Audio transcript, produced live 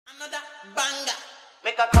Banga.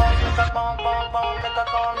 Make a call, make a bong bong bong, make a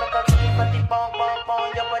call, make a keep a deep bong bong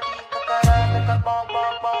bong, your body kakara, make a bong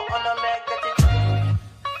bong bong, on a make it.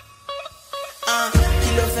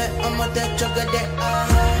 Kilo fat, I'm a dead chugga de,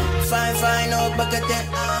 fine, fine, oh, bucket de,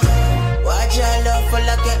 watch your love for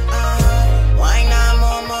like it, why not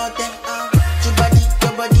more de,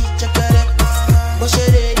 your body, chakare, bush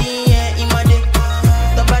it ready, yeah, imade,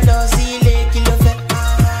 double dose, kilo fat,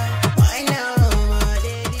 why now,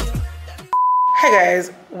 Hey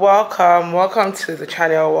guys, welcome to the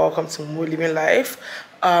channel, welcome to More Living Life,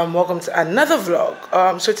 welcome to another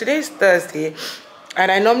vlog. So today is Thursday,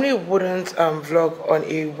 and I normally wouldn't vlog on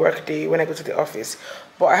a work day when I go to the office,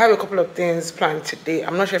 but I have a couple of things planned today.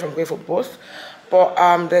 I'm not sure if I'm going for both, but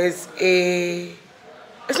it's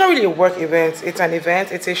not really a work event, it's an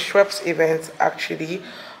event, it's a Schweppes event actually,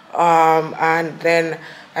 and then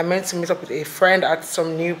I meant to meet up with a friend at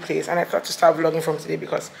some new place, and I thought to start vlogging from today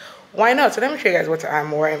because why not? So let me show you guys what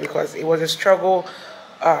I'm wearing, because it was a struggle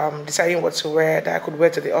deciding what to wear that I could wear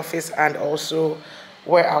to the office and also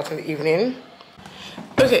wear out in the evening.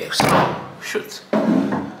 Okay, so shoot.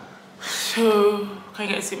 So can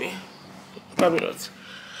you guys see me? Probably not.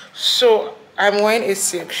 So I'm wearing a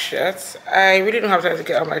silk shirt. I really don't have time to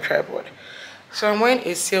get on my tripod. So I'm wearing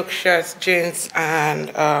a silk shirt, jeans, and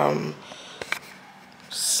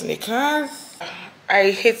sneakers.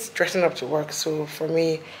 I hate dressing up to work, so for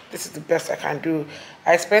me, this is the best I can do.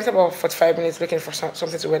 I spent about 45 minutes looking for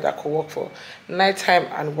something to wear that could work for nighttime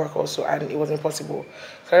and work also, and it was impossible.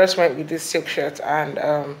 So I just went with this silk shirt and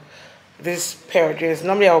this pair of jeans.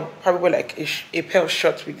 Normally, I'll probably wear like a pair of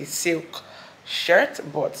shorts with the silk shirt,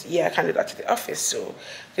 but yeah, I can't do that to the office. So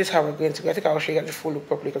this is how we're going to go. I think I'll show you guys the full look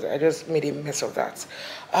properly because I just made a mess of that.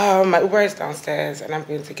 My Uber is downstairs, and I'm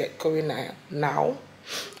going to get going now.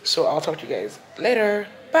 So I'll talk to you guys later.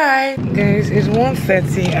 Bye guys. It's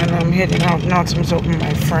 1:30 and I'm heading out now to meet up with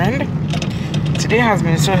my friend. Today has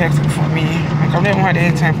been so hectic for me, like I've never had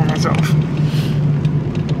any time for myself.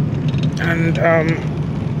 And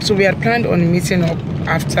so we had planned on meeting up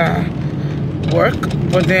after work,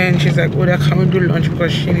 but then she's like, oh, can we do lunch,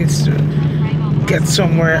 because she needs to get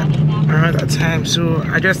somewhere around that time. So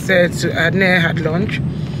I just said to Adne had lunch,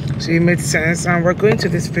 so it made sense. And we're going to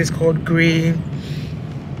this place called Grey,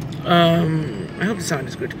 I hope the sound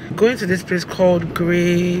is good. Going to this place called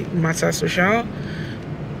Grey Matter Social.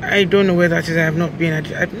 I don't know where that is. I have not been.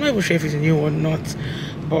 I'm not even sure if it's new or not,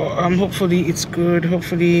 but hopefully it's good.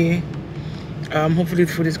 Hopefully the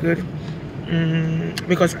food is good,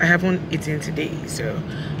 because I haven't eaten today, so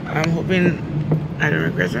I'm hoping I don't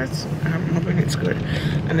regret that. I'm hoping it's good.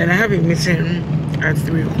 And then I have a meeting at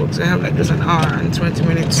 3 o'clock, so I have like just an hour and 20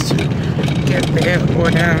 minutes to get there,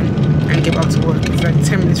 order, and get back to work. It's like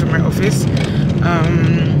 10 minutes from my office.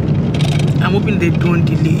 I'm hoping they don't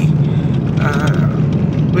delay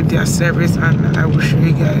with their service, and I will show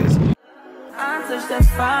you guys. I touch that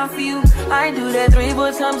fine for you. I do that 3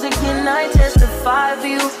 more times again. I testify for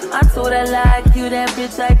you. I told I like you, that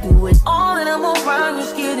bitch. I do it all, and I'm around. You're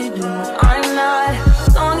scared to do it. I'm not.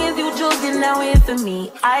 As long as you joking now here for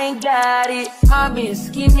me, I ain't got it. I've been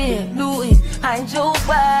scheming, looting, hide your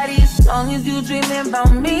body. As long as you dreaming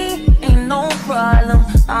about me, ain't no problem.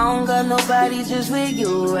 I don't got nobody just with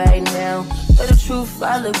you right now. But the truth,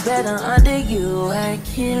 I look better under you. I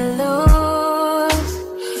can't lose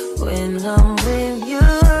when I'm with you.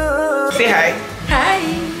 Say hi. Hi.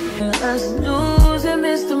 Us lose and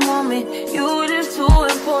miss the moment. You just too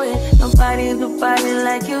important. Nobody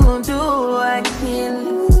like you do. I can't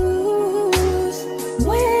lose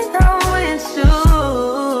when I'm with you.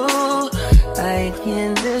 I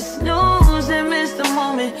can't just lose and miss the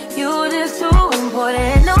moment. You just too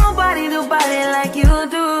important. Nobody like you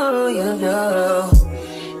do. You do.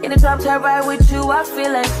 In the top tier ride with you, I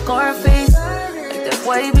feel like Scarface. That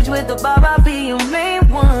white bitch with the bob, I'll be your main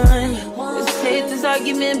one. Let's take this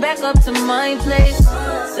argument back up to my place.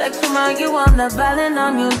 Sex remind you I'm not violent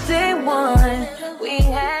on you day one. We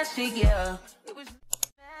had shit, yeah. It was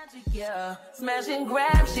magic, yeah. Smash and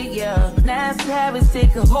grab shit, yeah. Nasty habits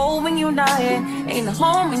take a hold when you're not here. Ain't a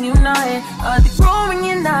home when you're not here. The grow when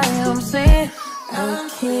you're not here. I'm saying I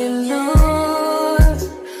can't lose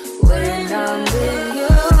when I'm with you.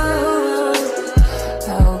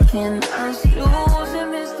 How can I lose and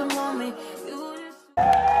miss the moment? You just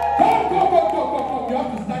Go. You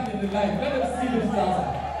have to stand in the line. Let them see this dance.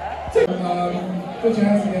 Put your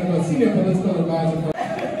hands together. Senior political advisor.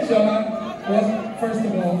 Shauna, first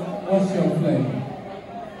of all, what's your flavor?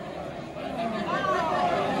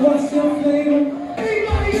 What's your flavor?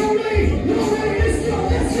 Everybody, you ready? You ready? Let's go.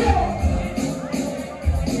 Let's go.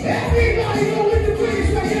 Everybody, go with the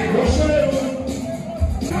British right here.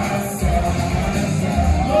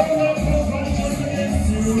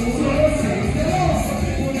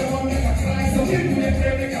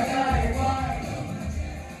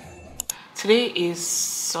 Today is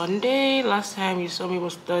Sunday. Last time you saw me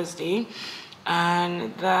was Thursday,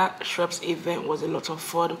 and that Shreps event was a lot of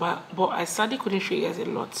fun, but I sadly couldn't show you guys a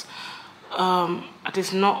lot. It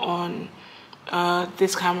is not on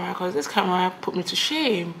this camera because this camera put me to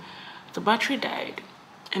shame. The battery died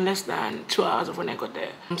in less than 2 hours of when I got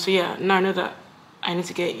there. So yeah, now I know that I need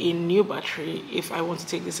to get a new battery if I want to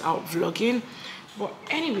take this out vlogging. But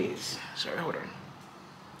anyways, sorry, hold on.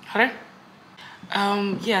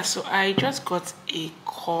 Yeah, so I just got a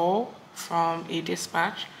call from a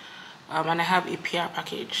dispatch, and I have a PR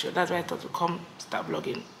package, so that's why I thought to come start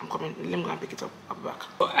vlogging. I'm coming. Let me go and pick it up. I'll be back.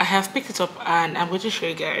 So I have picked it up and I'm going to show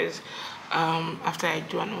you guys after I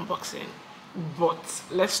do an unboxing. But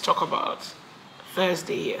let's talk about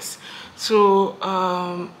Thursday. Yes, so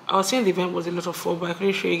I was saying the event was a lot of fun, but I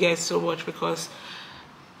couldn't show you guys so much because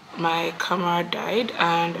my camera died,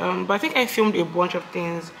 and but I think I filmed a bunch of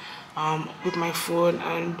things with my phone,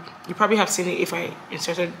 and you probably have seen it if I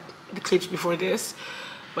inserted the clips before this.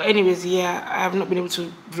 But anyways, yeah, I have not been able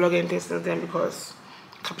to vlog anything since then because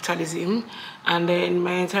capitalism. And then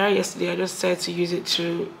my entire yesterday I just decided to use it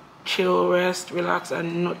to chill, rest, relax,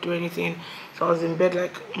 and not do anything. So I was in bed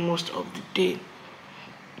like most of the day.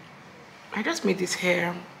 I just made this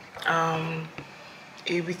hair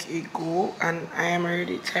a week ago, and I am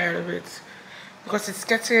already tired of it because it's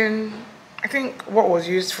getting, I think what was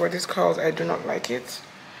used for this curls, I do not like it.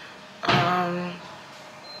 Yeah,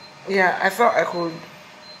 I thought I could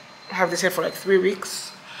have this hair for like 3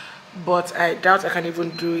 weeks, but I doubt I can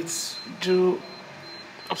even do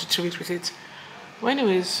up to 2 weeks with it. Well,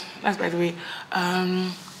 anyways, that's by the way.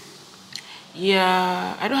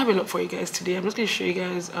 Yeah, I don't have a lot for you guys today. I'm just going to show you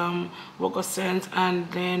guys what got sent,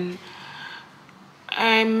 and then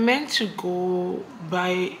I meant to go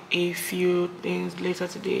buy a few things later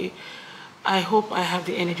today. I hope I have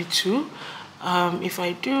the energy to. If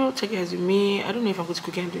I do, take it as with me. I don't know if I'm going to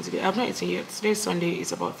cook anything today. I've not eaten yet. Today's Sunday.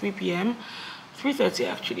 It's about 3 p.m. 3:30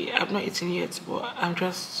 actually. I've not eaten yet, but I'm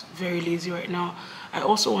just very lazy right now. I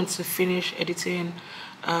also want to finish editing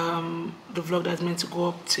the vlog that's meant to go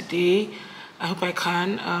up today. I hope I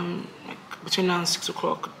can, like between now and 6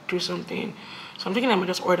 o'clock, do something. So I'm thinking I might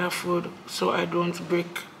just order food so I don't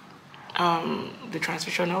break the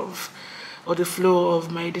transmission of, or the flow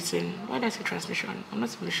of my editing. Why did I say transmission? I'm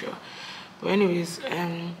not even sure. But anyways,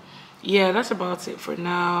 yeah, that's about it for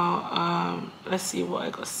now. Let's see what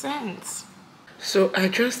I got sent. So I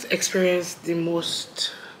just experienced the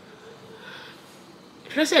most,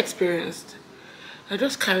 should I say experienced? I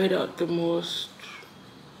just carried out the most,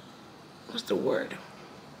 what's the word?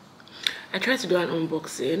 I tried to do an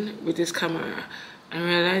unboxing with this camera and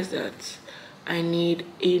realized that I need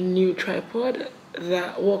a new tripod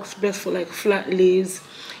that works best for like flat lays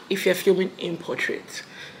if you're filming in portrait.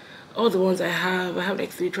 All the ones I have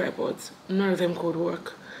like 3 tripods. None of them could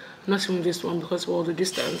work. Not even this one because of all the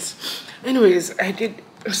distance. Anyways, I did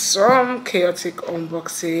some chaotic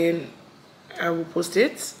unboxing. I will post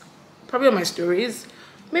it probably on my stories,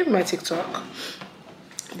 maybe my TikTok.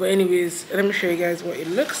 But anyways, let me show you guys what it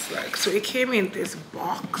looks like. So it came in this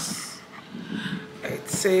box. It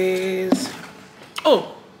says,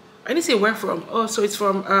 oh, I didn't say where from. Oh, so it's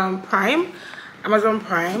from Prime, Amazon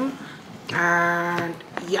Prime. And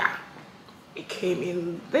yeah, it came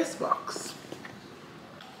in this box.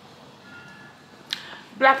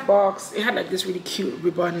 Black box. It had like this really cute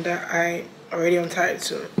ribbon that I already untied,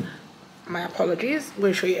 so my apologies. I'm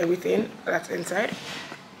going to show you everything that's inside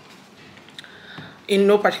in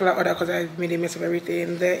no particular order because I've made a mess of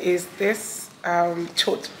everything. There is this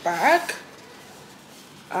tote bag,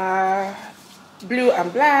 blue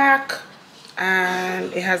and black,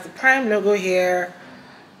 and it has the Prime logo here,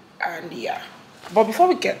 and yeah. But before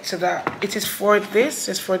we get to that, it is for this.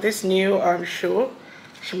 It's for this new show,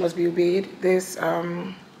 She Must Be Obeyed. This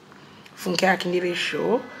Funke Akindele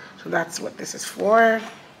show. So that's what this is for.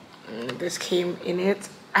 This came in it.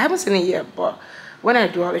 I haven't seen it yet, but when I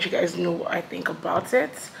do, I'll let you guys know what I think about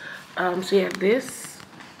it. So yeah, this,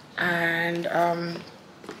 and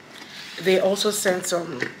they also sent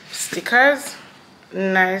some stickers.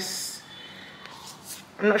 Nice.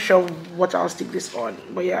 I'm not sure what I'll stick this on,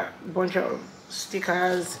 but yeah, a bunch of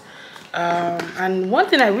stickers. And one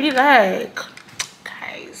thing I really like,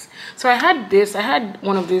 guys, so I had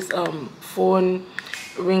one of these phone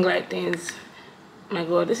ring light things. My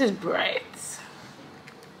god, this is bright.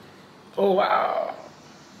 Oh wow.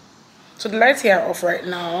 So the lights here are off right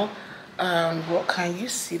now, but can you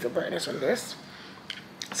see the brightness on this?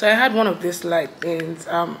 So I had one of these light things.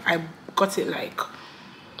 I got it like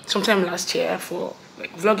sometime last year for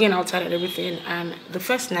like vlogging outside and everything. And the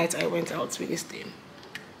first night I went out with this thing,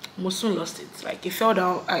 Mosun lost it. Like it fell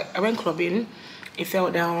down. I went clubbing, it fell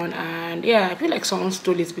down, and yeah, I feel like someone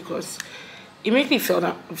stole it because immediately it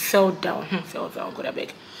fell down. God, I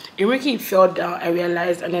beg. Immediately it fell down. I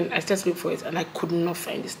realized, and then I started looking for it, and I could not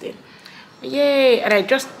find this thing. Yay! And I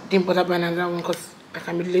just didn't bother buying another one because I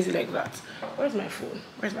can be lazy like that. Where's my phone?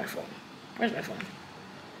 Where's my phone? Where's my phone?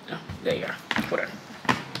 Oh, there you are. Hold on.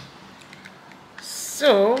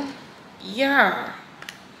 So, yeah.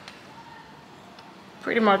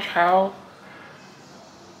 Pretty much how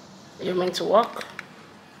you're meant to walk.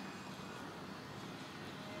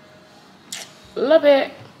 Love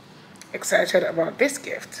it. Excited about this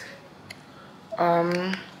gift.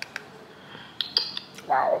 Wow.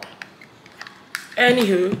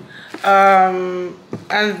 Anywho,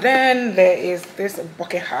 and then there is this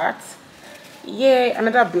bucket hat. Yay,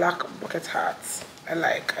 another black bucket hat. I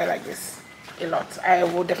like this a lot. I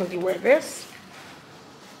will definitely wear this.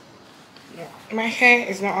 My hair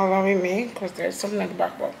is not allowing me because there's something at the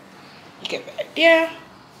back, but you get the idea.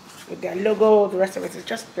 With their logo, the rest of it is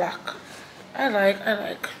just black. I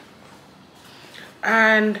like.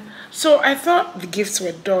 And so I thought the gifts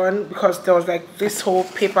were done because there was like this whole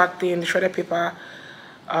paper thing, the shredded paper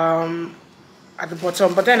at the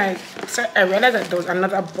bottom, but then I realized that there was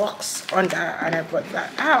another box under, and I brought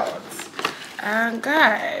that out. And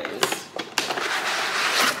guys,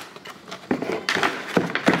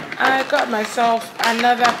 I got myself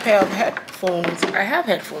another pair of headphones. I have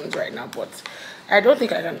headphones right now, but I don't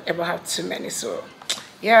think I can ever have too many. So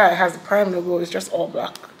yeah, it has the Prime logo. It's just all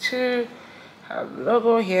black too. Have the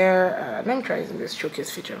logo here. Let me try using this showcase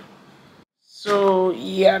feature. So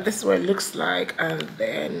yeah, this is what it looks like, and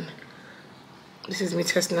then this is me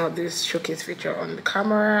testing out this showcase feature on the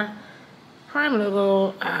camera. Prime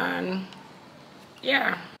logo, and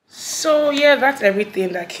yeah. So yeah, that's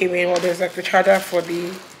everything that came in. Well, there's like the charger for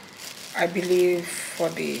the, I believe, for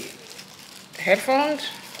the headphones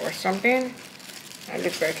or something. It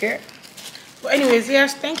looks like it. But anyways,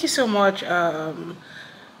 yes, thank you so much,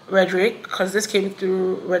 Redrick, because this came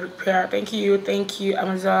through Redrick PR. Thank you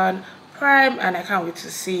Amazon Prime, and I can't wait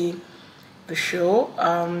to see the show.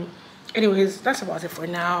 Anyways, that's about it for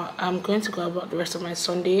now. I'm going to go about the rest of my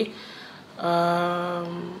Sunday.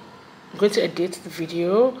 I'm going to edit the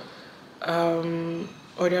video,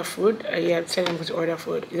 order food. Yeah, tell them to order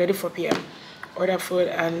food. It's already 4 p.m. Order food,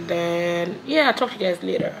 and then yeah, I'll talk to you guys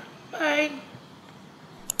later. Bye.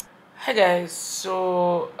 Hi guys,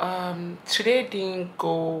 so today didn't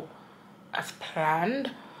go as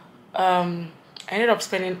planned. I ended up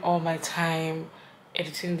spending all my time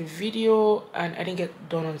editing the video, and I didn't get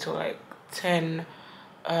done until like 10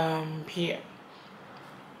 p.m.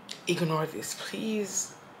 Ignore this,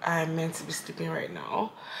 please. I'm meant to be sleeping right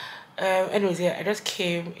now. Anyways, yeah, I just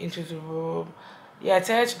came into the room. Yeah, I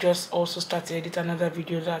decided to just also start to edit another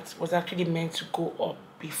video that was actually meant to go up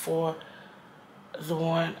before the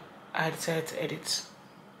one I decided to edit.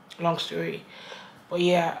 Long story, but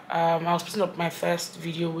yeah, I was putting up my first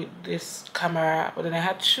video with this camera, but then I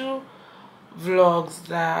had 2 vlogs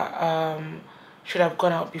that should have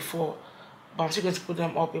gone out before, but I'm still going to put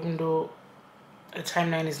them up even though the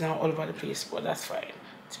timeline is now all over the place, but that's fine,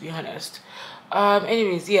 to be honest.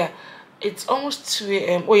 Anyways, yeah, it's almost 2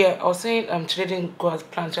 a.m. Oh yeah, I was saying today didn't go as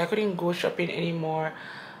planned, so I couldn't go shopping anymore.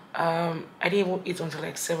 I didn't even eat until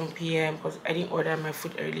like 7 p.m. because I didn't order my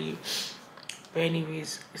food early. But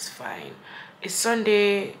anyways, it's fine. It's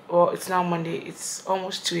Sunday, well, it's now Monday. It's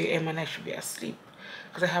almost 2 a.m. and I should be asleep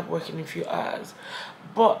because I have work in a few hours.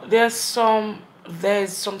 But there's some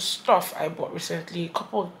stuff I bought recently. A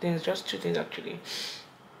couple of things, just 2 things actually.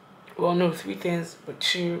 Well, no, 3 things, but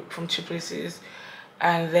 2 from 2 places,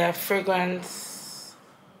 and they're fragrance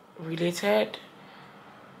related.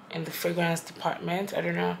 In the fragrance department, I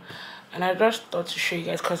don't know, and I just thought to show you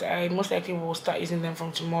guys because I most likely will start using them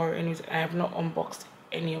from tomorrow, and I have not unboxed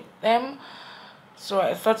any of them, so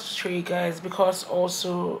I thought to show you guys because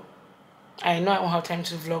also I know I won't have time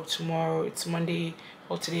to vlog tomorrow. It's Monday,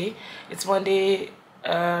 or today it's Monday,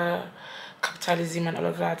 capitalism and all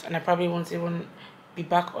of that, and I probably won't even be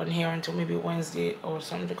back on here until maybe Wednesday or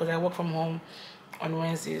something because I work from home on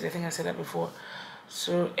Wednesdays. I think I said that before.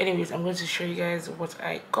 So anyways, I'm going to show you guys what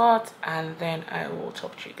I got, and then I will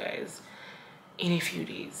talk to you guys in a few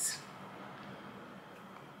days.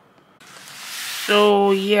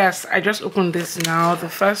 So yes, I just opened this now. The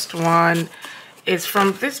first one is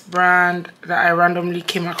from this brand that I randomly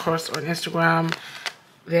came across on Instagram.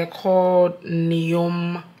 They're called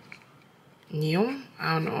Neom,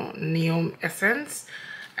 I don't know, Neom Essence.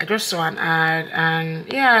 I just saw an ad,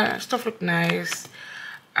 and yeah, stuff looked nice,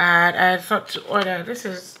 and I thought to order. This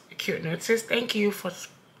is a cute note. It says, "Thank you for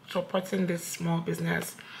supporting this small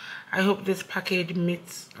business. I hope this package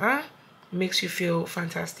makes you feel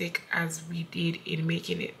fantastic as we did in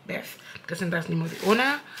making it." Beth, because that's the name of the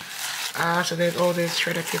owner. So there's all this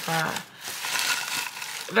shredded paper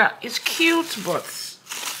that is cute but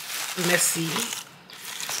messy.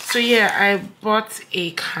 So yeah, I bought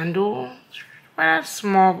a candle, quite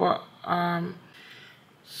small, but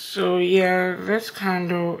so yeah, this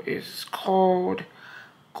candle is called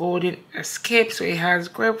Golden Escape. So it has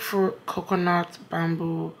grapefruit, coconut,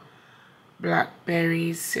 bamboo,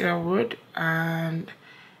 blackberries, cedarwood, and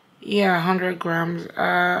yeah, 100 grams.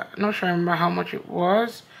 Not sure I remember how much it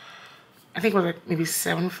was. I think it was like maybe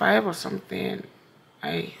 $7.5 or something.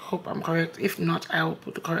 I hope I'm correct. If not, I will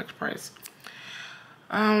put the correct price.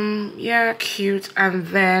 Yeah, cute. And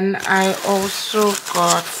then I also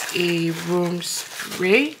got a room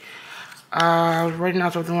spray. I was running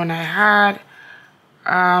out of the one I had.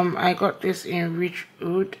 I got this in Rich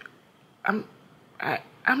Wood. I'm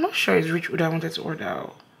not sure it's Rich Wood I wanted to order.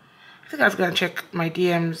 I think I was gonna check my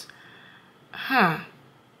DMs.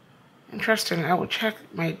 Interesting. I will check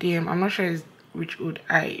my DM. I'm not sure it's Rich Wood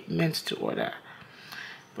I meant to order.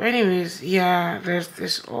 But anyways, yeah, there's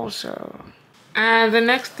this also. And the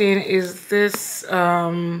next thing is this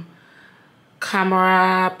camera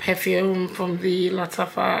perfume from the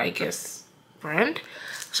Latafa, I guess, brand.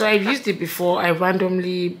 So I've used it before. I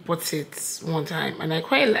randomly bought it one time and I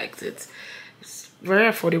quite liked it. It's very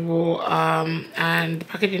affordable, and the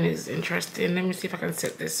packaging is interesting. Let me see if I can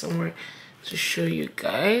set this somewhere to show you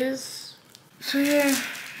guys. So yeah,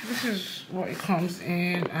 this is what it comes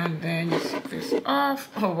in, and then you take this off.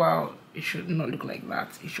 Oh wow, it should not look like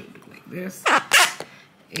that. It should look like this.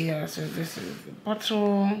 Yeah, so this is the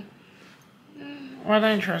bottle. Rather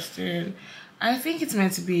interesting. I think it's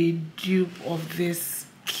meant to be a dupe of this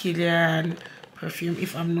Kilian perfume,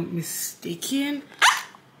 if I'm not mistaken.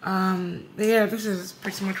 But yeah, this is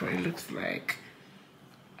pretty much what it looks like.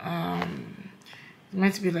 It's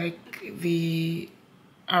meant to be like the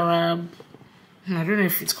Arab, I don't know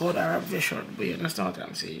if it's called Arab version, but you understand what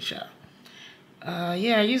I'm saying, Sha.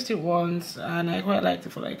 Yeah, I used it once and I quite liked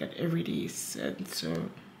it for like an everyday scent. So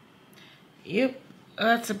yep,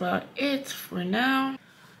 that's about it for now.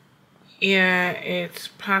 Yeah, it's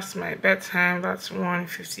past my bedtime. That's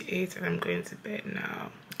 1:58 and I'm going to bed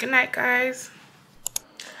now. Good night, guys.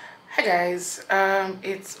 Hi guys,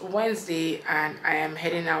 it's Wednesday and I am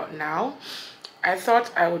heading out now. I thought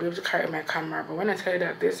I would be able to carry my camera, but when I tell you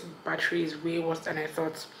that this battery is way worse than I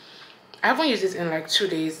thought. I haven't used it in like 2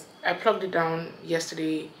 days. I plugged it down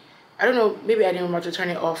yesterday. I don't know, maybe I didn't remember to turn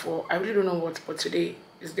it off, or I really don't know what, but today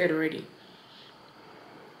it's dead already.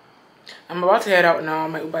 I'm about to head out now.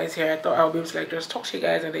 My Uber is here. I thought I would be able to like just talk to you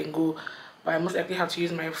guys and then go, but I most likely have to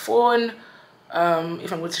use my phone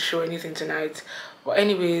if I'm going to show anything tonight. But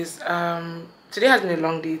anyways, today has been a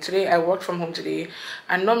long day. Today I worked from home today,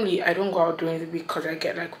 and normally I don't go out during the week because I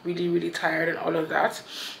get like really tired and all of that.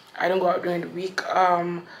 I don't go out during the week,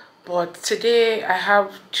 but today I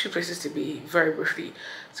have 2 places to be very briefly.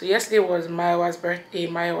 So yesterday was Maiwa's birthday.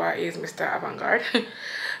 Maiwa is Mr. Avant-Garde.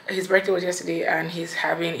 His birthday was yesterday and he's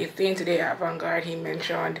having a thing today at Avant-Garde. He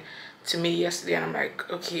mentioned to me yesterday and I'm like,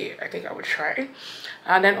 okay, I think I would try.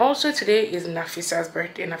 And then also today is Nafisa's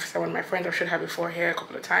birthday. Nafisa, one of my friends, I should have before here a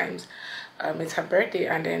couple of times. It's her birthday,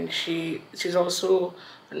 and then she's also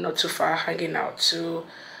not too far hanging out. So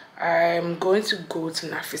I'm going to go to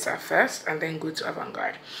Nafisa first and then go to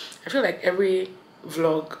Avant-Garde. I feel like every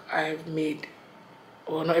vlog I've made,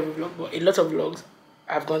 well, not every vlog, but a lot of vlogs,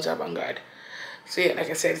 I've gone to Avant-Garde. So yeah, like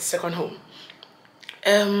I said, it's second home.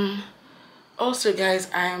 Also guys,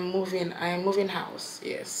 I am moving house.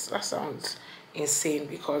 Yes, that sounds insane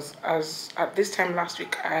because at this time last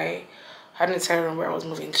week I hadn't decided on where I was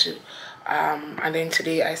moving to, and then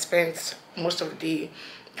today I spent most of the day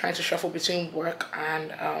trying to shuffle between work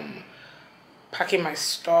and packing my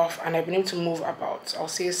stuff, and I've been able to move about, I'll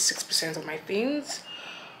say 6% of my things.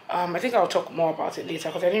 I think I'll talk more about it later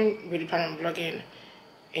because I didn't really plan on vlogging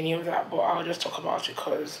any of that, but I'll just talk about it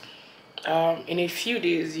because in a few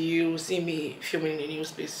days you'll see me filming in a new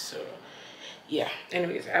space. So yeah,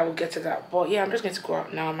 anyways, I will get to that. But yeah, I'm just going to go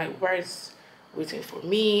out now. My Uber is waiting for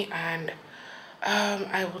me, and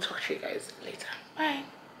I will talk to you guys later. Bye.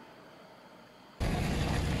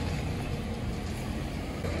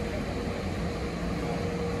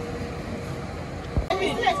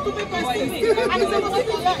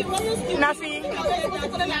 Nafi.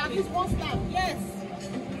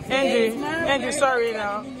 Angie, sorry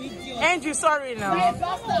now. Angie, sorry now.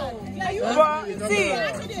 But see,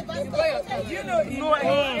 you know,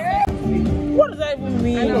 what does that even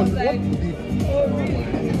mean?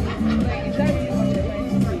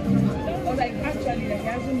 Like actually, like he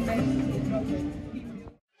hasn't met.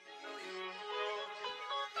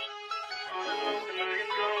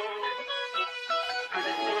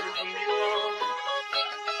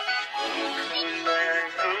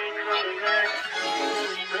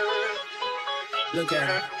 Look at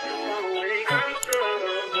her.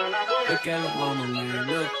 Look at her mama, man.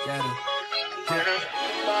 Look at her.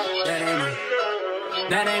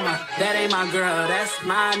 That ain't my girl. That's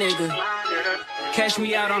my nigga. Catch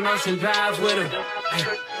me out on Mosun Drive with her.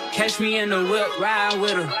 Hey, catch me in the whip, ride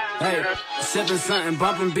with her. Hey, sipping something,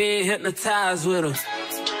 bumping big, hypnotized with her.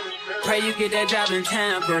 Pray you get that job in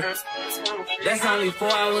Tampa. That's only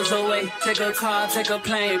 4 hours away. Take a car, take a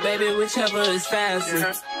plane, baby, whichever is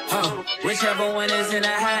faster. Oh, whichever one is in the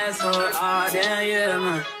hassle. Oh, damn, yeah,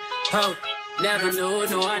 man. Oh, never knew,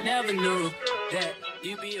 no, I never knew that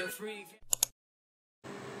you be a freak.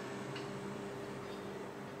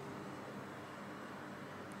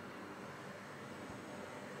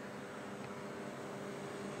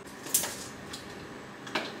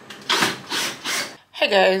 Hey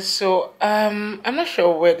guys, so I'm not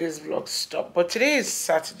sure where this vlog stopped, but today is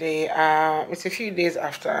Saturday. It's a few days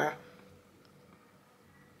after.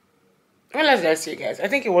 When last did I see you guys? I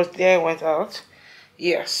think it was the day I went out.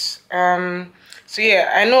 Yes. So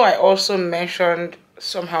yeah, I know I also mentioned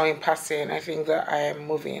somehow in passing, I think, that I am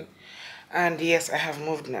moving, and yes, I have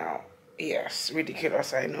moved now. Yes,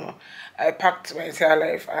 ridiculous, I know. I packed my entire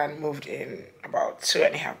life and moved in about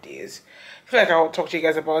 2.5 days. I feel like I'll talk to you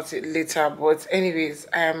guys about it later, but anyways,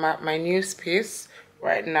 I am at my new space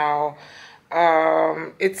right now.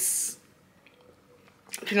 It's,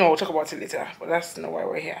 you know, we'll talk about it later, but that's not why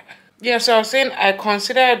we're here. Yeah, so I was saying I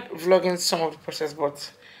considered vlogging some of the process,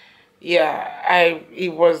 but yeah,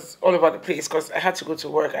 it was all over the place because I had to go to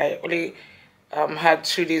work. I only had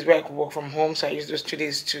 2 days where I could work from home, so I used those 2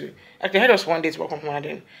 days to, actually I had just 1 day to work from home, and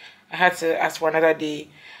then I had to ask for another day.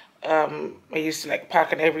 I used to like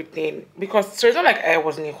pack and everything, because so it's not like I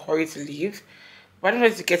was in a hurry to leave, but I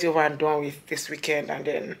wanted to get over and done with this weekend and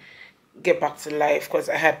then get back to life, because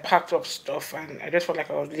I had packed up stuff and I just felt like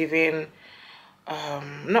I was living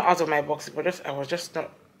not out of my box, but I was just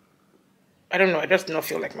not, I don't know, I just did not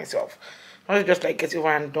feel like myself. I wanted to just like get over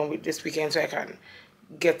and done with this weekend so I can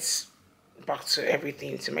get back to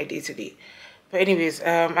everything, to my day-to-day. But anyways,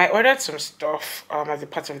 I ordered some stuff as a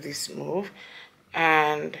part of this move,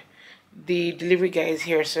 and the delivery guy is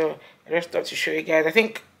here, so I just thought to show you guys. I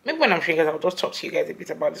think maybe when I'm showing you guys, I'll just talk to you guys a bit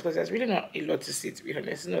about this, because there's really not a lot to see, to be honest.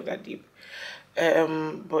 It's not that deep.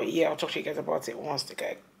 But yeah, I'll talk to you guys about it once the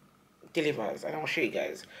guy delivers, and I'll show you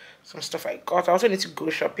guys some stuff I got. I also need to go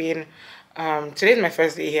shopping. Today's my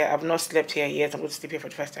first day here. I've not slept here yet. I'm going to sleep here for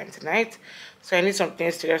the first time tonight, so I need some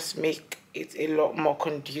things to just make it a lot more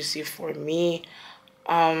conducive for me.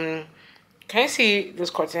 Can you see those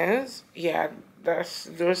curtains? Yeah, that's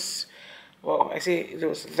those. Well, I see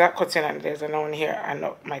those, that curtain, and there's another one here, and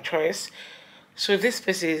not my choice. So this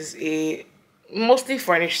space is a mostly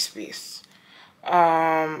furnished space,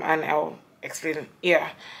 and I'll explain. Yeah,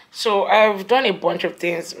 so I've done a bunch of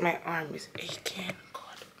things. My arm is aching,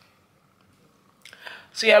 God.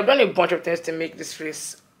 So yeah, I've done a bunch of things to make this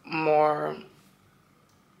place more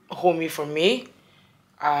homey for me.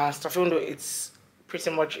 Stuff, even though it's pretty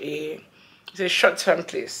much it's a short-term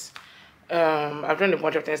place. I've done a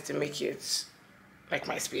bunch of things to make it like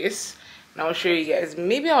my space, and I'll show you guys.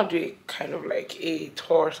 Maybe I'll do it kind of like a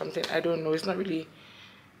tour or something. I don't know. It's not really,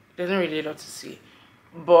 there's not really a lot to see.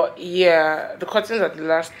 But yeah, the curtains are the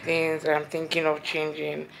last things that I'm thinking of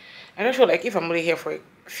changing. I don't feel like if I'm only here for a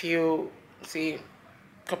few, say,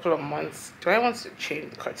 couple of months, do I want to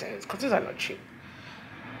change curtains? Curtains are not cheap.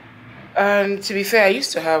 And to be fair, I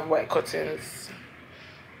used to have white curtains.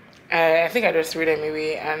 I think I just threw them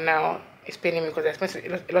away, and now it's paining me because I spent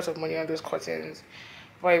a lot of money on those curtains.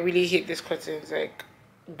 But I really hate these curtains, like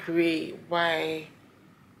grey. Why?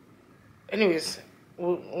 Anyways,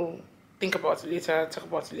 we'll think about it later, talk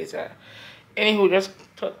about it later. Anywho, just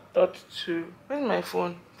thought to, where's my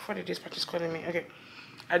phone? Before the dispatch is calling me. Okay,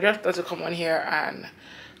 I just thought to come on here and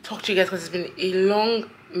talk to you guys, because it's been a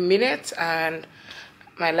long minute and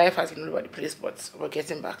my life has been all over the place, but we're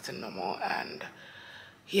getting back to normal, and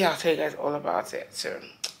yeah, I'll tell you guys all about it. So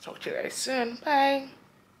talk to you guys soon. Bye.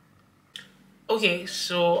 Okay,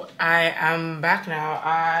 so I am back now,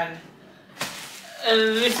 and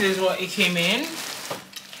this is what it came in.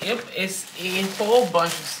 Yep, it's a whole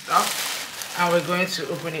bunch of stuff, and we're going to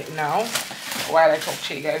open it now while I talk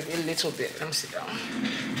to you guys a little bit. Let me sit down.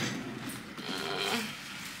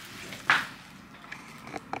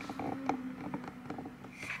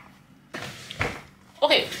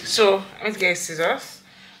 Okay, so let's get scissors.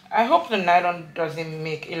 I hope the nylon doesn't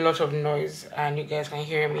make a lot of noise and you guys can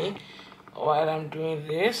hear me while I'm doing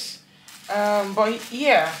this. But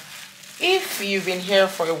yeah, if you've been here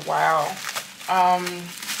for a while,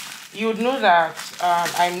 you would know that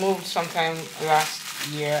I moved sometime last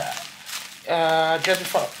year, just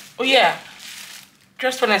before. Oh yeah,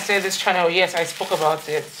 just when I said this channel, yes, I spoke about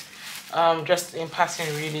it, just in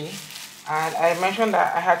passing really. And I mentioned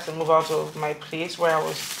that I had to move out of my place where I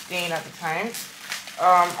was staying at the time.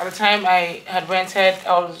 At the time I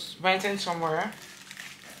was renting somewhere,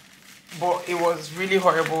 but it was really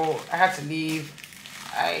horrible. I had to leave.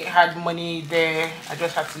 I had money there. I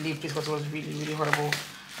just had to leave because it was really, really horrible.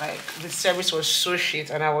 Like, the service was so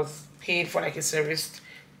shit, and I was paid for like a service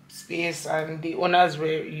space, and the owners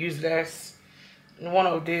were useless. One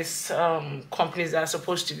of these companies that are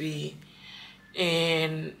supposed to be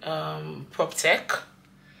in prop tech.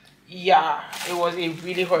 Yeah, it was a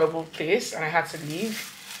really horrible place, and I had to leave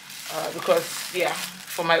because, yeah,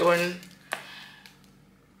 for my own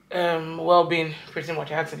well-being, pretty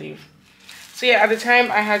much I had to leave. So yeah, at the time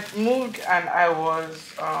I had moved and I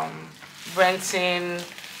was renting,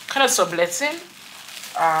 kind of subletting, and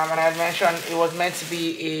I had mentioned it was meant to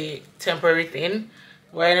be a temporary thing,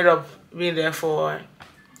 but I ended up being there for a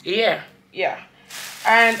year. Yeah,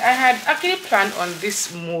 and I had actually planned on this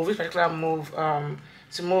particular move,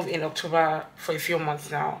 to move in October for a few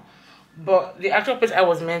months now, but the actual place I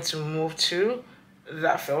was meant to move to,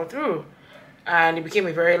 that fell through, and it became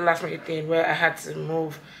a very last minute thing where I had to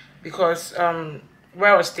move because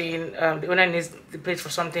where I was staying, the owner needs the place for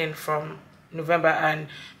something from November, and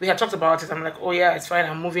we had talked about it. I'm like, oh yeah, it's fine,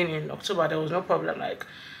 I'm moving in October. There was no problem. Like,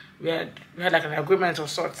 we had like an agreement of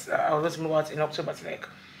sorts. I was going to move out in October to like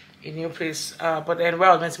a new place, but then where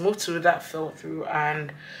I was meant to move to, that fell through,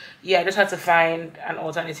 and yeah, I just had to find an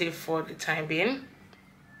alternative for the time being.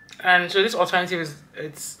 And so this alternative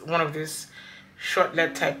it's one of these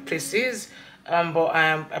short-let type places, but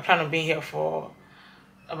I plan on being here for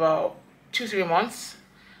about 2-3 months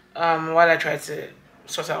while I try to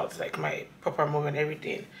sort out like my proper move and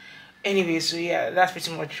everything. Anyway, so yeah, that's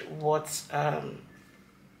pretty much what's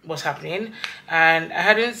happening. And I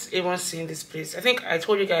hadn't even seen this place. I think I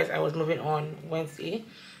told you guys I was moving on Wednesday.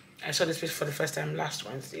 I saw this place for the first time last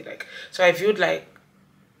Wednesday. Like, so I viewed, like,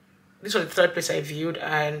 this was the third place I viewed,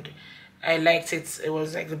 and I liked it. It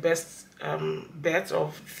was like the best bet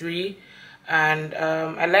of 3, and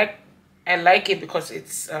I like it because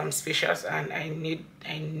it's spacious, and I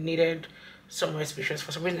needed somewhere spacious.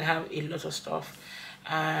 For some reason I have a lot of stuff,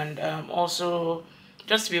 and also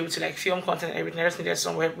just to be able to like film content and everything, I just needed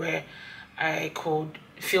somewhere where I could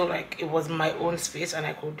feel like it was my own space and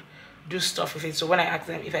I could do stuff with it. So when I asked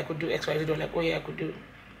them if I could do X, Y, Z, they were like, oh yeah, I could do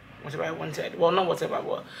whatever I wanted. Well, not whatever,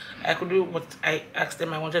 but I could do what I asked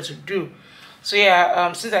them I wanted to do. So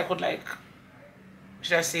yeah, since I could, like,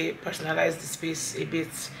 should I say, personalize the space a bit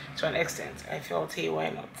to an extent, I felt, hey, why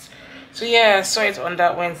not? So yeah, I saw it on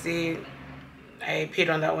that Wednesday. I paid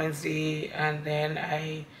on that Wednesday, and then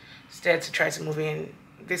I started to try to move in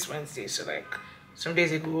this Wednesday. So like some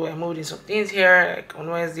days ago, I moved in some things here, like on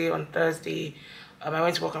Wednesday, on Thursday. I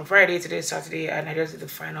went to work on Friday, today, Saturday, and I just did the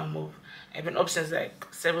final move. I've been up since like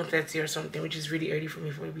 7:30 or something, which is really early for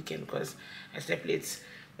me for the weekend because I slept late.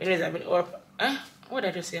 Anyways, I've been up. What did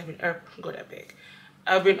I just say? I've been up. God, I beg.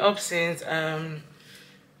 I've been up since I've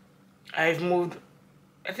moved,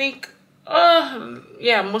 I think,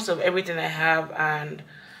 yeah, most of everything I have, and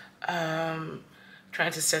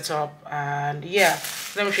trying to set up, and yeah,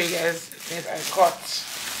 let me show you guys things I got.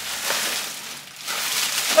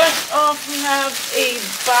 First off, we have a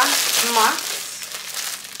bath mat.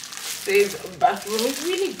 This bathroom is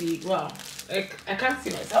really big. Wow, like I can't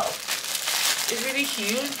see myself. It's really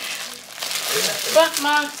huge. The bath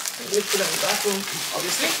mat. Let's put it in the bathroom,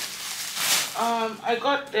 obviously. I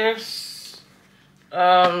got this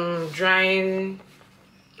drying.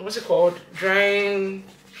 What's it called? Drying.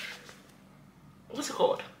 What's it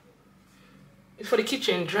called? It's for the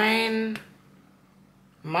kitchen. Drying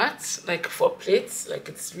mats, like for plates. Like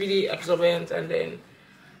it's really absorbent, and then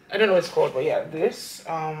I don't know what it's called, but yeah, this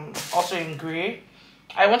also in gray.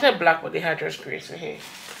 I wanted black, but they had just gray, so hey.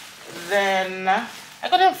 Then I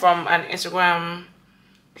got them from an Instagram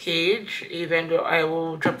page, even though I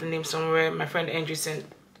will drop the name somewhere. My friend Angie sent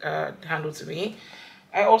the handle to me.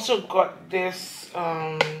 I also got this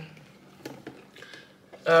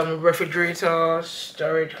refrigerator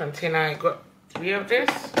storage container. I got 3 of this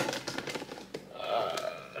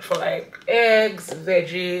for like eggs,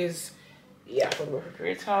 veggies. Yeah, for the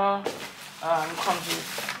refrigerator. Comes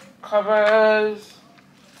with covers,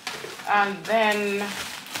 and then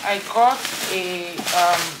I got a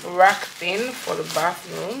rack thing for the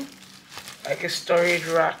bathroom, like a storage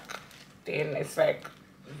rack thing. It's like,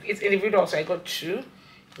 it's individual, so I got 2.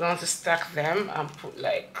 I want to stack them and put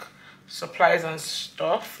like supplies and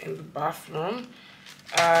stuff in the bathroom.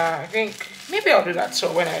 I think maybe I'll do that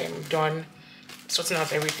so when I'm done sorting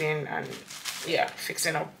out everything and yeah,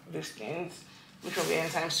 fixing up these things, which will be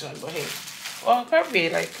anytime soon. But hey, well, probably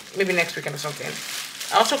like maybe next weekend or something.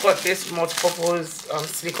 I also got this multi-purpose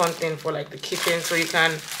silicone thing for like the kitchen, so you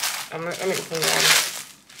can let me open one.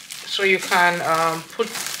 So you can put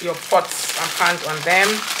your pots and pans on them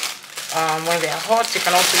when they are hot. You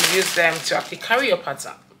can also use them to actually carry your pots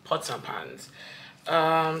and pans.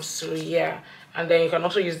 So yeah, and then you can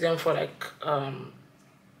also use them for like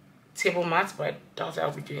table mats, but I doubt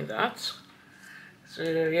I'll be doing that. So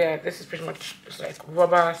yeah, this is pretty much just like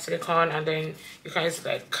rubber, silicone, and then you can just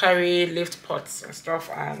like carry, lift pots and stuff.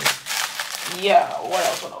 And yeah, what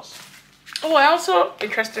else? Oh, I also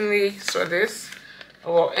interestingly saw this.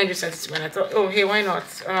 Well, Andrew sent it to me and I thought, oh hey, why not?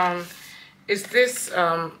 Is this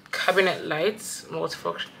cabinet lights,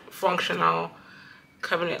 multifunctional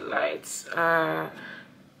cabinet lights.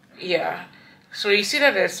 Yeah, so you see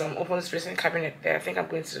that there's some open space in cabinet there. I think I'm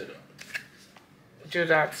going to do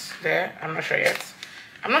that there. I'm not sure yet.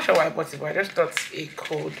 I'm not sure why I bought it, but I just thought it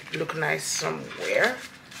could look nice somewhere.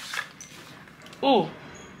 Oh,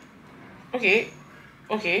 okay,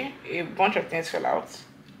 a bunch of things fell out.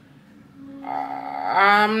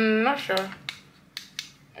 I'm not sure.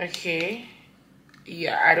 Okay,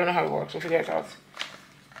 yeah, I don't know how it works. We'll figure it out.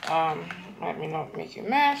 Let me not make a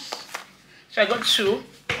mess. So I got 2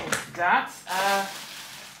 of that.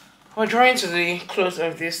 We're drawing to the close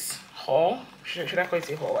of this haul. Should I call it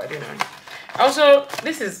a haul? I don't know. Also,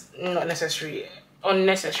 this is not unnecessary,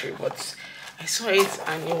 but I saw it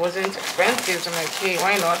and it wasn't expensive. So I'm like, hey,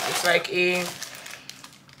 why not? It's like a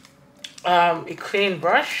cleaning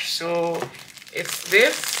brush. So it's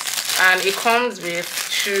this, and it comes with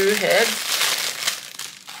 2 heads.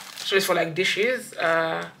 So it's for like dishes.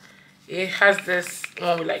 It has this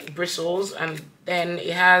one with like bristles, and then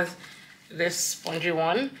it has this spongy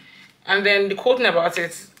one. And then the cool thing about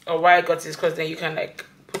it, or why I got it, is because then you can like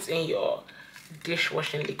put in your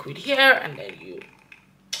dishwashing liquid here, and then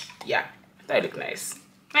yeah, that look nice.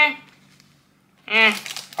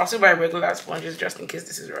 I'll still buy regular sponges just in case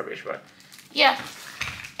this is rubbish, but yeah.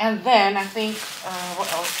 And then I think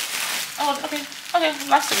what else? Oh, okay,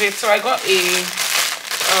 last of it. So I got a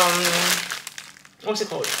what's it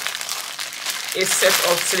called? A set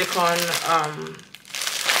of silicone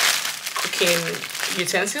cooking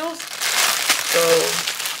utensils. So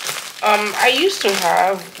I used to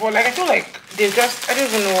have, well, like I feel like they just, I don't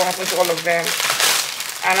even know what happened to all of them,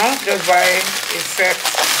 and I want to just buy a set.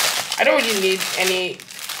 I don't really need any,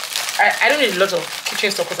 I don't need a lot of kitchen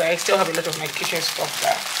stuff because I still have a lot of my kitchen stuff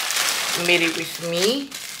that made it with me.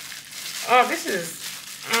 Oh, this is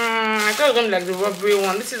I thought it was gonna be like the rubbery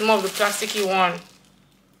one. This is more of the plasticky one.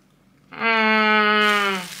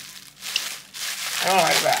 I don't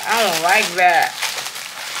like that. I don't like that.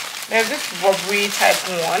 There's this rubbery type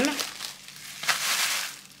one.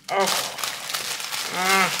 Oh.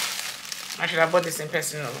 I should have bought this in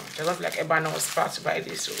person. I got like Ebano or Spa to buy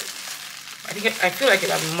this. So I feel like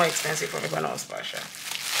it'll be more expensive from Ebano or Spa.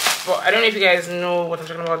 But I don't know if you guys know what I'm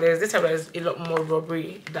talking about. There's this type that is a lot more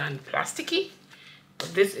rubbery than plasticky.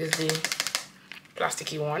 But this is the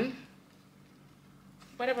plasticky one.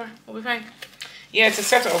 Whatever, we'll be fine. Yeah, it's a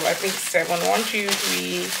set of I think 7. 1, 2,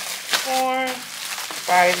 3, 4,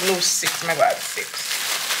 5, no 6, my bad,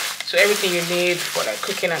 6. So everything you need for like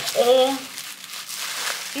cooking and all.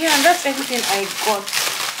 Yeah, and that's everything I got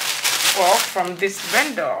from this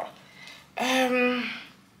vendor.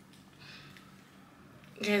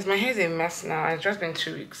 Guys, my hair is a mess now. It's just been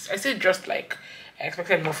 2 weeks. I say just like I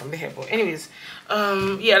expected more from the hair, but anyways,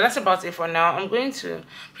 yeah, that's about it for now. I'm trying to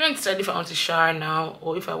decide if I want to shower now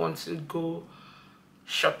or if I want to go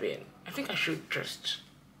shopping. I think I should just,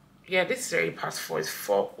 yeah, this is already past 4. It's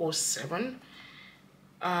 4:07.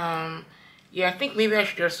 Yeah, I think maybe I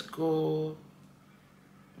should just go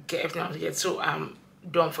get everything I want to get, so I'm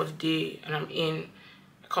done for the day and I'm in.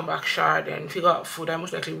 I come back, shower, then figure out food. I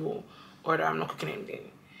most likely will order. I'm not cooking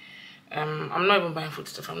anything. I'm not even buying food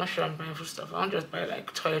stuff. I'm not sure I'm buying food stuff. I want to just buy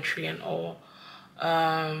like toiletry and all.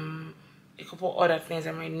 A couple other things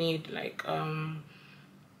I might need, like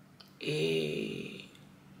a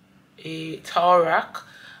towel rack,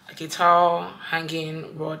 like a towel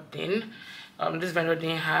hanging rod thing. This vendor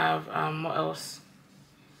didn't have what else?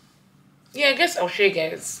 Yeah, I guess I'll show you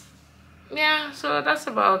guys. Yeah, so that's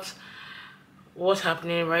about what's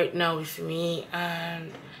happening right now with me.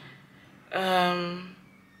 And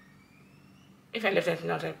if I left anything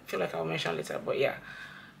out, I feel like I'll mention later. But yeah,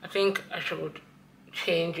 I think I should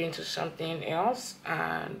change into something else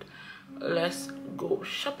and let's go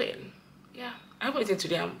shopping. Yeah, I haven't eaten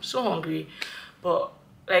today. I'm so hungry, but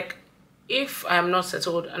like if I'm not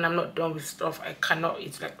settled and I'm not done with stuff, I cannot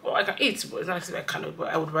eat. Like, well, I can eat, but it's not as if I cannot, but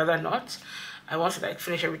I would rather not. I want to like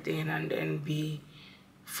finish everything and then be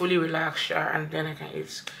fully relaxed, sure, and then I can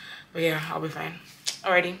eat. But yeah, I'll be fine.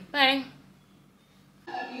 Alrighty, bye.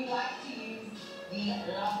 If you like to use the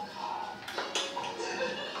love card.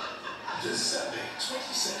 This Sunday,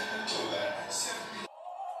 22nd October at 7 p.m.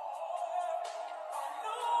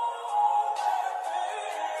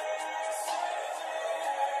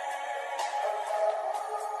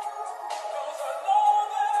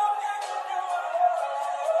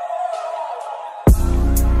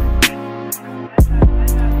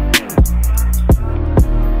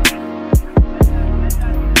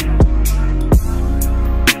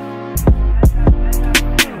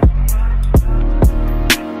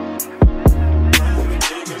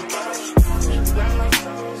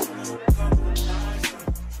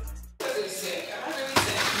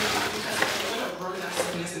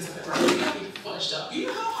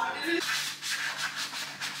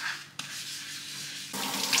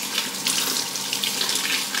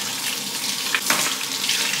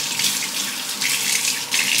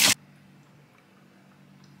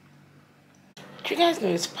 You guys know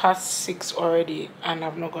it's past 6 already and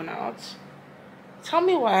I've not gone out. Tell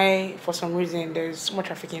me why, for some reason, there's so much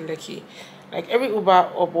traffic in Lekki. Like every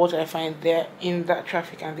Uber or Bolt I find, they're in that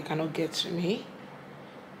traffic and they cannot get to me.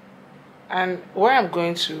 And where I'm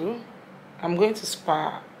going to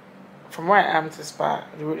Spa. From where I am to Spa,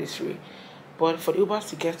 the road is free. But for the Ubers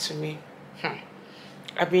to get to me,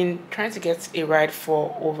 I've been trying to get a ride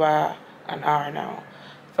for over an hour now.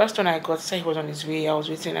 First one I got said he was on his way. I was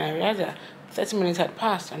waiting and I realized that 30 minutes had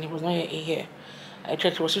passed and he was not yet here. I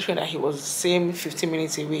checked, it was showing that he was the same 15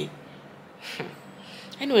 minutes away.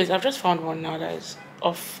 Anyways, I've just found one now that is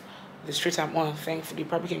off the street I'm on, thankfully.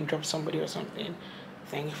 Probably can drop somebody or something,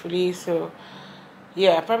 thankfully. So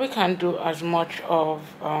yeah, I probably can't do as much of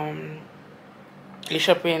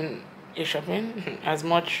as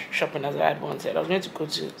much shopping as I had wanted. I was going to go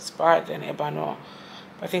to Spa and Ebano.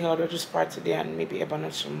 I think I'll go to Spa today and maybe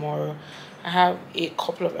Ebano tomorrow. I have a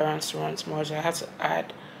couple of errands to run tomorrow, so I have to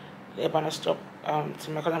add the Ebano stop to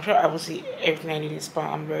my, because I'm sure I will see everything I need in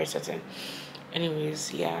Spa. I'm very certain.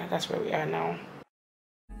 Anyways, yeah, that's where we are now.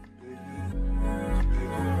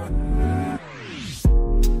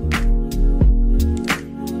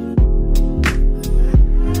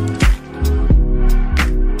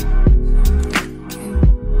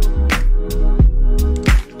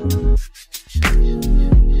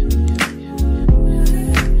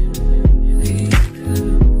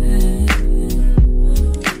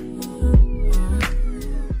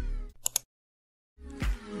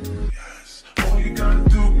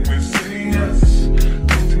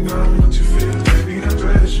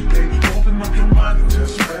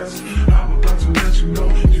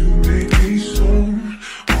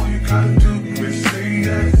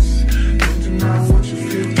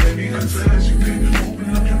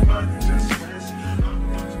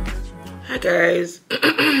 Hi guys.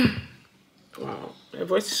 Wow, my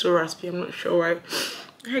voice is so raspy, I'm not sure why.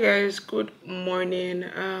 Hi guys, good morning.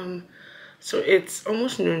 So it's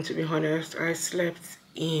almost noon, to be honest. I slept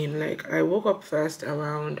in, like, I woke up first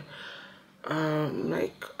around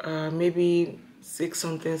maybe 6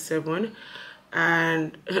 something 7,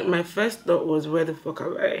 and my first thought was, where the fuck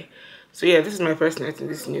am I? So yeah, this is my first night in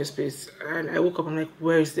this new space, and I woke up, I'm like,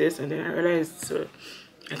 where is this? And then I realized, so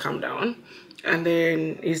I calmed down and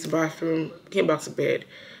then used the bathroom, came back to bed,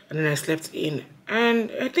 and then I slept in,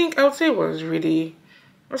 and I think I would say it was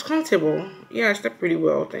comfortable. Yeah, I slept pretty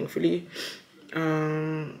well, thankfully.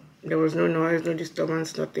 There was no noise, no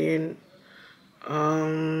disturbance, nothing.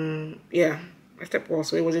 Yeah, I slept well,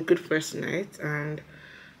 so it was a good first night, and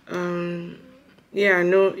yeah,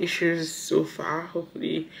 no issues so far.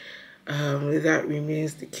 Hopefully that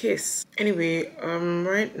remains the case. Anyway,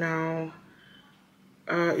 right now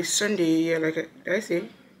it's Sunday. Yeah, like did I say?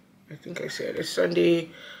 I think I said it's Sunday.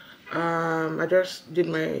 I just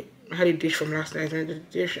did I had a dish from last night, and I did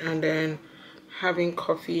the dish, and then having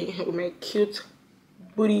coffee with my cute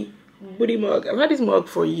booty mug. I've had this mug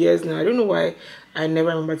for years now. I don't know why I never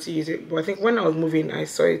remember to use it, but I think when I was moving I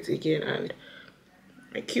saw it again, and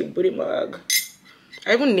my cute booty mug.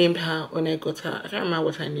 I even named her when I got her. I can't remember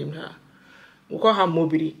what I named her. We'll call her Mo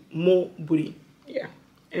Booty. Yeah.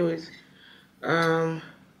 Anyways, what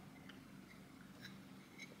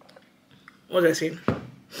was I saying?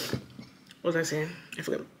 I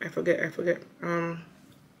forget.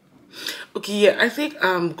 Okay, yeah, I think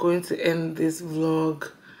I'm going to end this vlog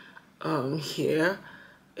here.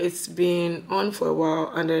 It's been on for a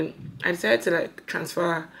while, and then I decided to like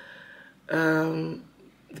transfer the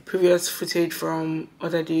previous footage from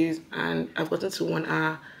other days, and I've gotten to 1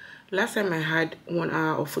 hour. Last time I had 1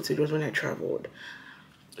 hour of footage was when I traveled.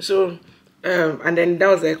 So and then that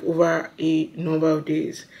was like over a number of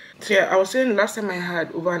days. So yeah, I was saying last time I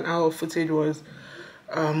had over an hour of footage was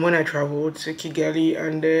when I traveled to Kigali,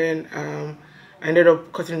 and then I ended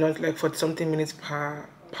up cutting it down to like 40 something minutes per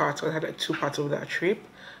part. So I had like 2 parts of that trip.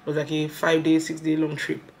 It was like a 5-day, 6-day long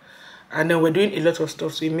trip, and then we're doing a lot of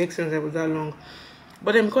stuff, so it makes sense that it was that long.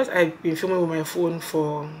 But then because I've been filming with my phone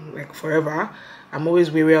for like forever, I'm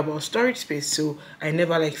always wary about storage space, so I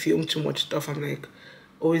never like film too much stuff. I'm like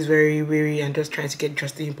always very wary and just trying to get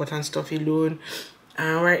just the important stuff alone.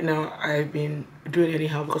 And right now I've been doing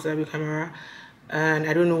anyhow because I have a camera, and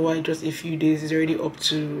I don't know why just a few days is already up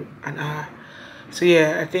to an hour. So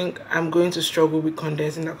yeah, I think I'm going to struggle with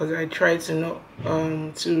condensing that because I try to not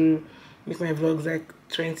to make my vlogs like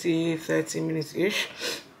 20-30 minutes ish.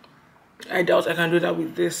 I doubt I can do that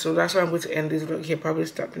with this, so that's why I'm going to end this vlog here, probably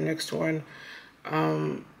start the next one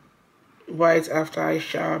right after I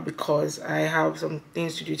shower because I have some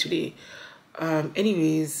things to do today.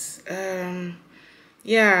 Anyways,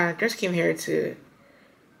 yeah, just came here to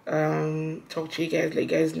talk to you guys, let you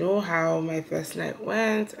guys know how my first night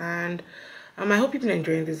went, and I hope you've been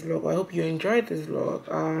enjoying this vlog. I hope you enjoyed this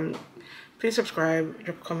vlog. Please subscribe,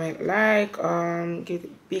 drop a comment, like, give it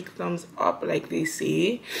a big thumbs up like they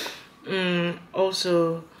say.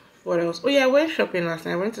 Also, what else? Oh yeah, I went shopping last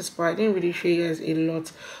night. I went to Spa. I didn't really show you guys a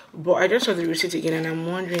lot, but I just saw the receipt again, and I'm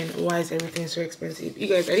wondering why is everything so expensive. You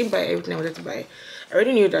guys, I didn't buy everything I wanted to buy. I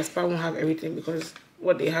already knew that Spa won't have everything because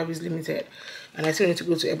what they have is limited, and I still need to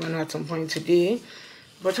go to Ebano at some point today.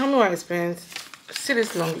 But tell me what I spent. See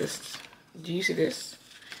this long list. Do you see this?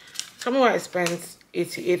 Tell me what I spent.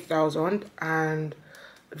 88,000, and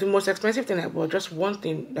the most expensive thing I bought, just one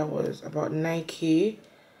thing that was about 9k.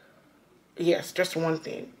 Yes, just one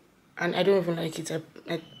thing, and I don't even like it.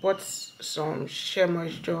 I bought some Shea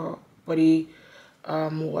Moisture body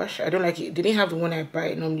wash. I don't like it. They didn't have the one I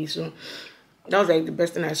buy normally, so that was like the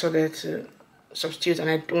best thing I saw there to substitute, and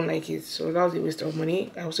I don't like it, so that was a waste of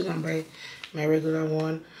money. I was still gonna buy my regular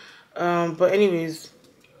one. But anyways,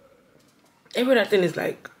 every other thing is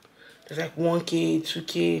like there's like 1k,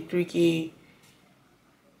 2k, 3k,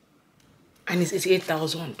 and it's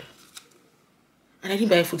 88,000, and I didn't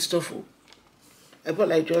buy food stuff. I bought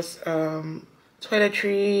like just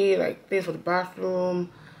toiletry, like things for the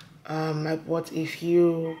bathroom. I bought a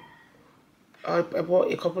few. I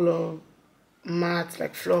bought a couple of mats,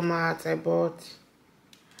 like floor mats. I don't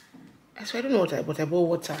know what I bought. I bought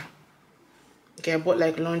water. Okay, I bought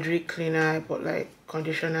like laundry cleaner. I bought like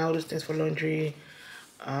conditioner, all those things for laundry.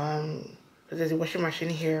 There's a washing machine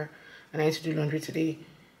here, and I need to do laundry today.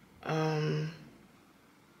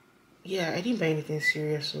 Yeah, I didn't buy anything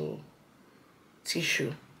serious, so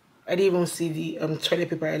tissue. I didn't even see the toilet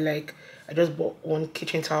paper I like. I just bought one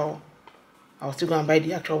kitchen towel. I was still gonna buy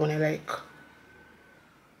the actual one I like.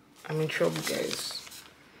 I'm in trouble, guys.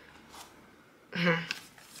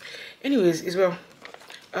 Anyways, as well,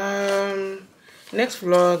 next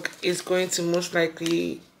vlog is going to most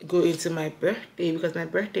likely go into my birthday because my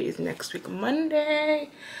birthday is next week Monday.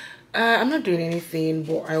 I'm not doing anything,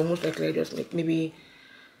 but I will most likely just maybe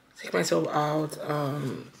take myself out.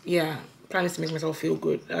 Yeah, plan is to make myself feel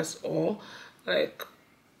good. That's all. Like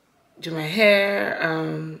do my hair.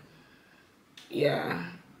 Yeah,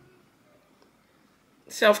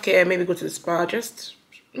 self-care, maybe go to the spa, just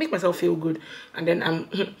make myself feel good. And then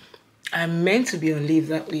I'm meant to be on leave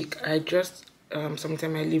that week. I just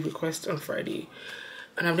sometime I leave request on Friday,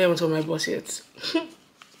 and I've never told my boss yet.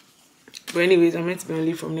 But anyways, I'm meant to be on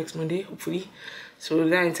leave from next Monday, hopefully. So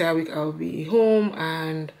that entire week I'll be home,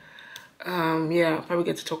 and yeah, I'll probably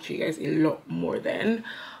get to talk to you guys a lot more then.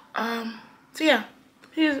 So yeah,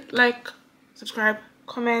 please like, subscribe,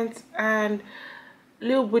 comment, and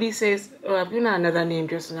Lil Booty says, oh, I've given her another name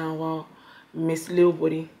just now. Wow, Miss Lil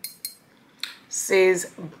Booty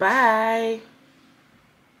says bye.